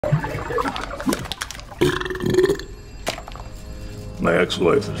My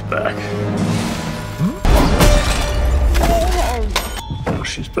ex-wife is back. Oh,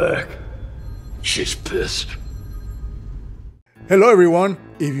 she's back. She's pissed. Hello everyone,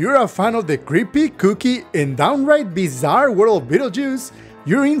 if you're a fan of the creepy, kooky, and downright bizarre world of Beetlejuice,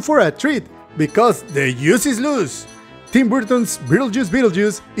 you're in for a treat because the juice is loose. Tim Burton's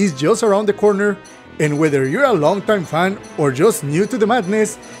Beetlejuice is just around the corner, and whether you're a longtime fan or just new to the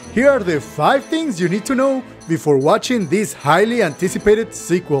madness, here are the 5 things you need to know before watching this highly anticipated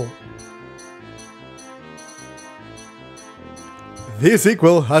sequel. This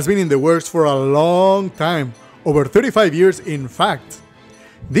sequel has been in the works for a long time, over 35 years in fact.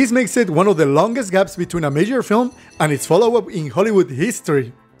 This makes it one of the longest gaps between a major film and its follow-up in Hollywood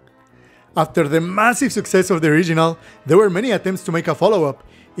history. After the massive success of the original, there were many attempts to make a follow-up,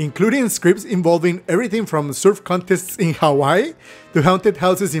 including scripts involving everything from surf contests in Hawaii to haunted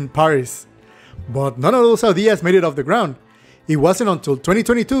houses in Paris. But none of those ideas made it off the ground. It wasn't until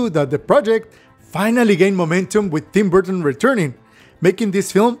 2022 that the project finally gained momentum with Tim Burton returning, making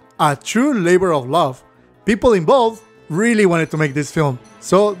this film a true labor of love. People involved really wanted to make this film,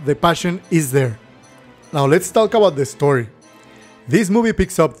 so the passion is there. Now let's talk about the story. This movie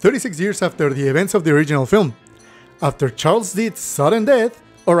picks up 36 years after the events of the original film. After Charles Deed's sudden death,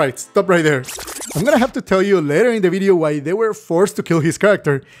 alright, stop right there. I'm gonna have to tell you later in the video why they were forced to kill his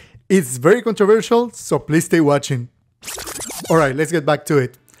character. It's very controversial, so please stay watching. Alright, let's get back to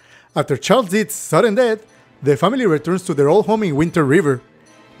it. After Charles Deed's sudden death, the family returns to their old home in Winter River.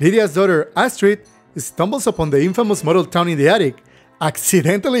 Lydia's daughter, Astrid, stumbles upon the infamous model town in the attic,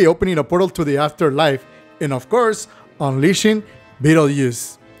 accidentally opening a portal to the afterlife, and of course, unleashing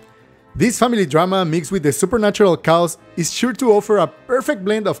Beetlejuice. This family drama mixed with the supernatural chaos is sure to offer a perfect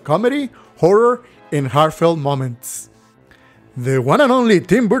blend of comedy, horror, and heartfelt moments. The one and only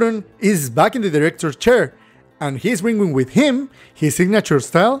Tim Burton is back in the director's chair, and he's bringing with him his signature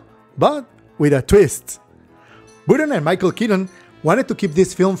style, but with a twist. Burton and Michael Keaton wanted to keep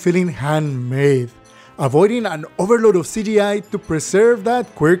this film feeling handmade, avoiding an overload of CGI to preserve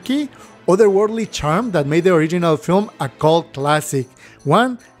that quirky, otherworldly charm that made the original film a cult classic,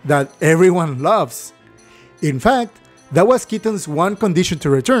 one that everyone loves. In fact, that was Keaton's one condition to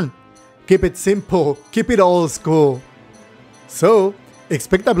return: keep it simple, keep it old school. So,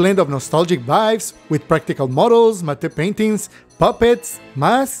 expect a blend of nostalgic vibes with practical models, matte paintings, puppets,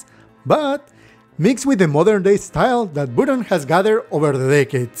 masks, but mixed with the modern day style that Burton has gathered over the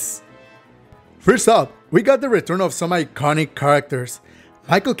decades. First up, we got the return of some iconic characters.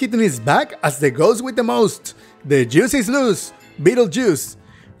 Michael Keaton is back as the ghost with the most. The juice is loose, Beetlejuice.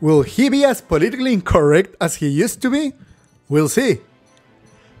 Will he be as politically incorrect as he used to be? We'll see.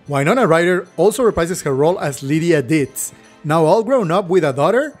 Winona Ryder also reprises her role as Lydia Deetz, now all grown up with a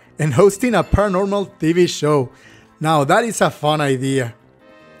daughter and hosting a paranormal TV show. Now that is a fun idea.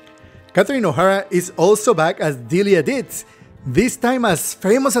 Catherine O'Hara is also back as Delia Deetz, this time as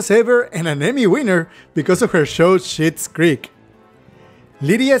famous as ever and an Emmy winner because of her show Schitt's Creek.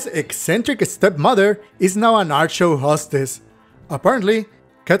 Lydia's eccentric stepmother is now an art show hostess. Apparently,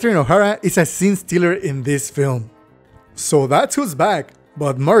 Catherine O'Hara is a scene stealer in this film. So that's who's back,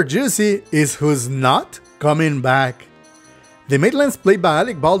 but more juicy is who's not coming back. The Maitlands played by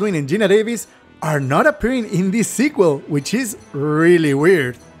Alec Baldwin and Jenna Davis are not appearing in this sequel, which is really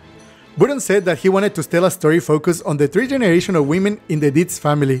weird. Burton said that he wanted to tell a story focused on the 3 generations of women in the Deetz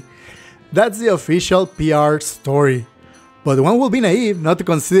family. That's the official PR story. But one will be naive not to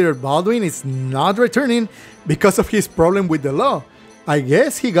consider Baldwin is not returning because of his problem with the law. I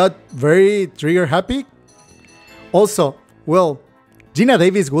guess he got very trigger happy. Also, well, Jenna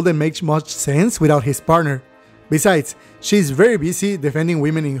Davis wouldn't make much sense without his partner. Besides, she's very busy defending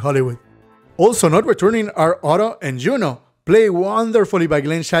women in Hollywood. Also not returning are Otto and Juno, played wonderfully by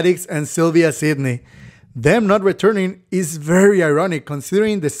Glenn Shadix and Sylvia Sidney. Them not returning is very ironic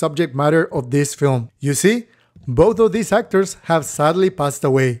considering the subject matter of this film. You see, both of these actors have sadly passed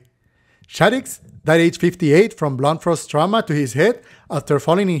away. Shadix died age 58 from blunt force trauma to his head after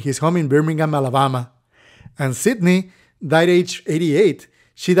falling in his home in Birmingham, Alabama. And Sidney died age 88.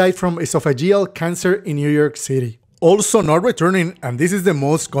 She died from esophageal cancer in New York City. Also not returning, and this is the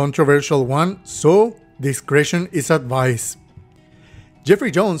most controversial one, so discretion is advised.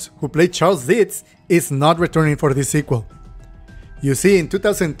 Jeffrey Jones, who played Charles Deetz, is not returning for this sequel. You see, in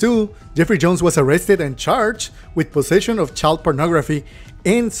 2002, Jeffrey Jones was arrested and charged with possession of child pornography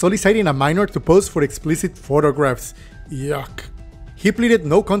and soliciting a minor to pose for explicit photographs. Yuck. He pleaded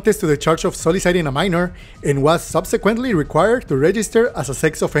no contest to the charge of soliciting a minor and was subsequently required to register as a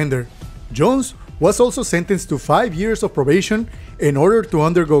sex offender. Jones was also sentenced to 5 years of probation in order to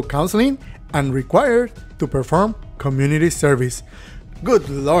undergo counseling and required to perform community service. Good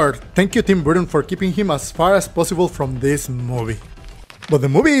lord, thank you Tim Burton for keeping him as far as possible from this movie. But the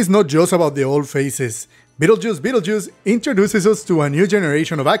movie is not just about the old faces. Beetlejuice introduces us to a new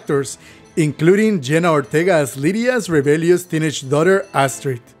generation of actors, including Jenna Ortega as Lydia's rebellious teenage daughter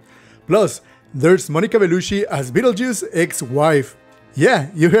Astrid. Plus, there's Monica Belushi as Beetlejuice's ex-wife.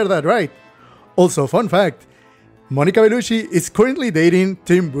 Yeah, you heard that right. Also, fun fact, Monica Belushi is currently dating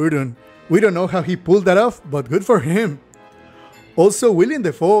Tim Burton. We don't know how he pulled that off, but good for him. Also, Willem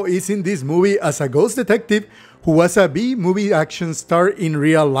Dafoe is in this movie as a ghost detective who was a B-movie action star in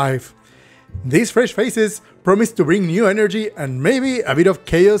real life. These fresh faces promise to bring new energy and maybe a bit of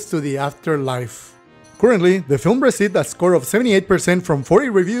chaos to the afterlife. Currently, the film received a score of 78% from 40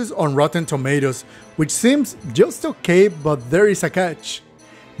 reviews on Rotten Tomatoes, which seems just okay, but there is a catch.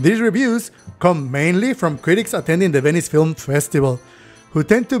 These reviews come mainly from critics attending the Venice Film Festival, who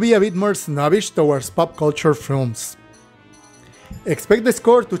tend to be a bit more snobbish towards pop culture films. Expect the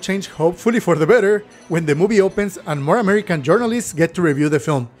score to change hopefully for the better when the movie opens and more American journalists get to review the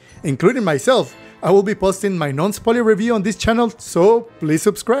film, including myself. I will be posting my non-spoiler review on this channel, so please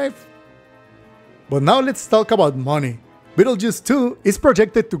subscribe. But now let's talk about money. Beetlejuice 2 is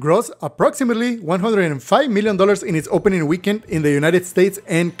projected to gross approximately $105 million in its opening weekend in the United States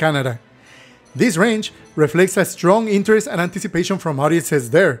and Canada. This range reflects a strong interest and anticipation from audiences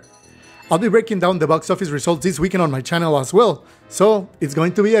there. I'll be breaking down the box office results this weekend on my channel as well, so it's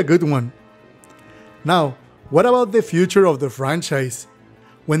going to be a good one. Now, what about the future of the franchise?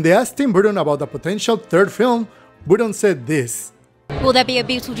 When they asked Tim Burton about a potential third film, Burton said this. Will there be a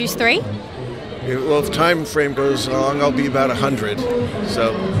Beetlejuice 3? Well, if time frame goes along, I'll be about 100,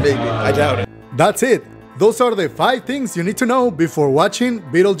 so maybe. I doubt it. That's it. Those are the 5 things you need to know before watching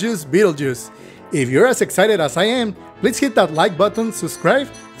Beetlejuice. If you're as excited as I am, please hit that like button, subscribe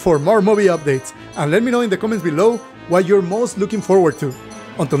for more movie updates, and let me know in the comments below what you're most looking forward to.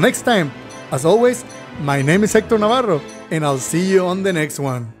 Until next time, as always, my name is Hector Navarro, and I'll see you on the next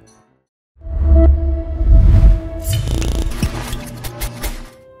one.